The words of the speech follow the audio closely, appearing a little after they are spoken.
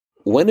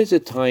When is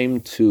it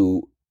time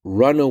to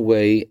run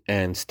away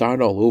and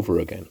start all over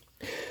again?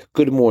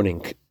 Good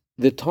morning.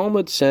 The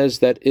Talmud says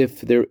that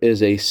if there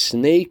is a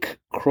snake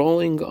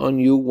crawling on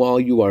you while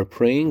you are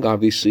praying,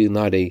 obviously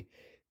not a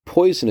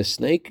poisonous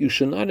snake, you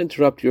should not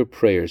interrupt your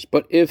prayers.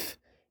 But if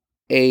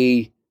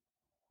a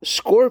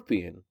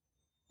scorpion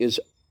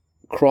is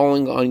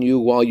crawling on you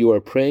while you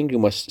are praying, you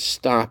must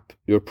stop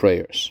your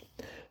prayers.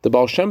 The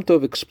Baal Shem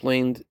Tov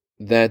explained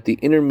that the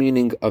inner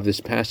meaning of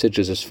this passage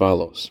is as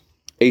follows.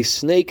 A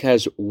snake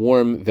has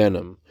warm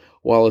venom,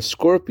 while a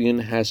scorpion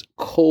has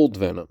cold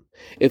venom.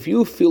 If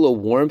you feel a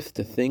warmth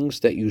to things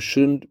that you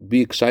shouldn't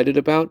be excited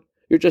about,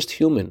 you're just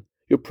human.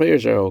 Your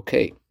prayers are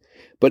okay.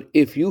 But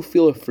if you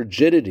feel a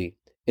frigidity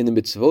in the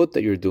mitzvot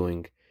that you're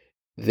doing,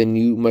 then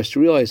you must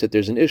realize that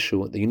there's an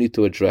issue that you need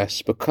to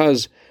address,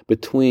 because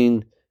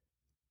between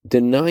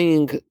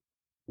denying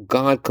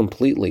God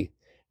completely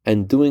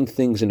and doing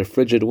things in a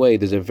frigid way,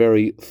 there's a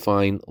very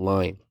fine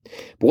line.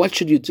 But what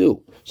should you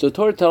do? So the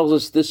Torah tells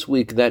us this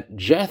week that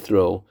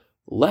Jethro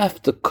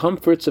left the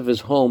comforts of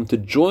his home to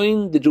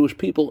join the Jewish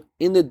people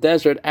in the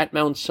desert at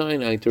Mount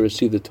Sinai to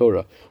receive the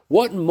Torah.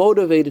 What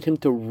motivated him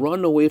to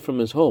run away from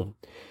his home?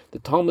 The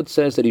Talmud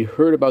says that he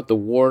heard about the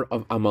war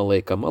of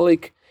Amalek.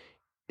 Amalek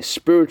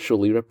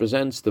spiritually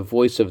represents the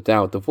voice of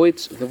doubt, the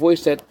voice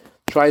that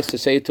tries to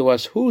say to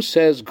us, who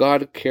says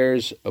God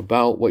cares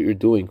about what you're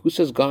doing? Who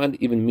says God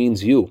even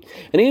means you?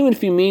 And even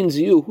if he means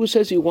you, who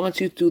says he wants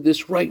you to do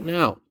this right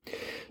now?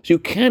 So you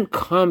can't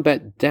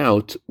combat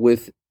doubt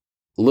with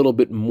a little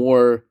bit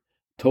more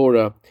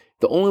Torah.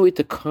 The only way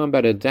to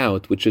combat a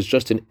doubt, which is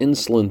just an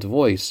insolent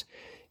voice,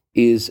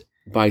 is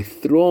by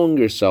throwing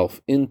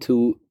yourself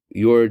into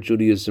your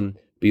Judaism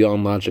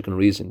beyond logic and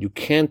reason. You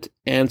can't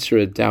answer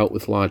a doubt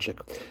with logic.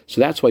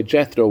 So that's why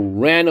Jethro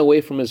ran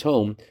away from his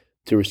home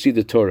to receive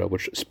the Torah,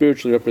 which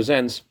spiritually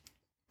represents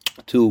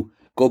to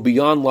go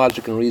beyond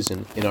logic and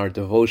reason in our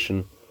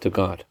devotion to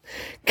God.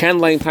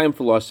 Candlelight time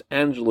for Los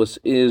Angeles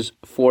is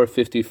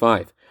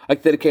 4:55. I'd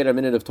like to dedicate a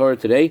minute of Torah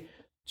today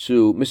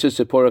to Mrs.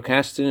 Zipporah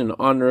Caston in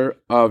honor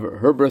of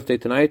her birthday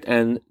tonight,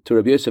 and to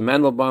Rabbi Yosef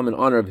Mandelbaum in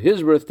honor of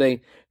his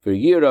birthday for a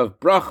year of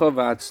bracha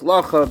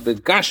v'atzlacha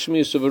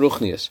b'gashmius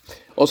u'v'ruchnius.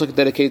 Also, I could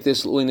dedicate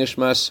this Lui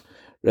Nishmas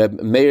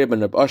Reb Meir ben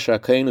Reb Asher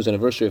HaKohen, whose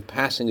anniversary of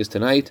passing is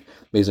tonight.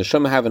 May his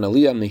neshama have an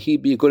aliyah. May he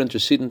be a good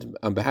intercedent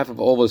on behalf of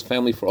all of his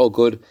family for all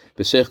good.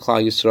 B'seich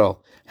Klal Yisrael.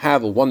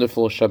 Have a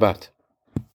wonderful Shabbat.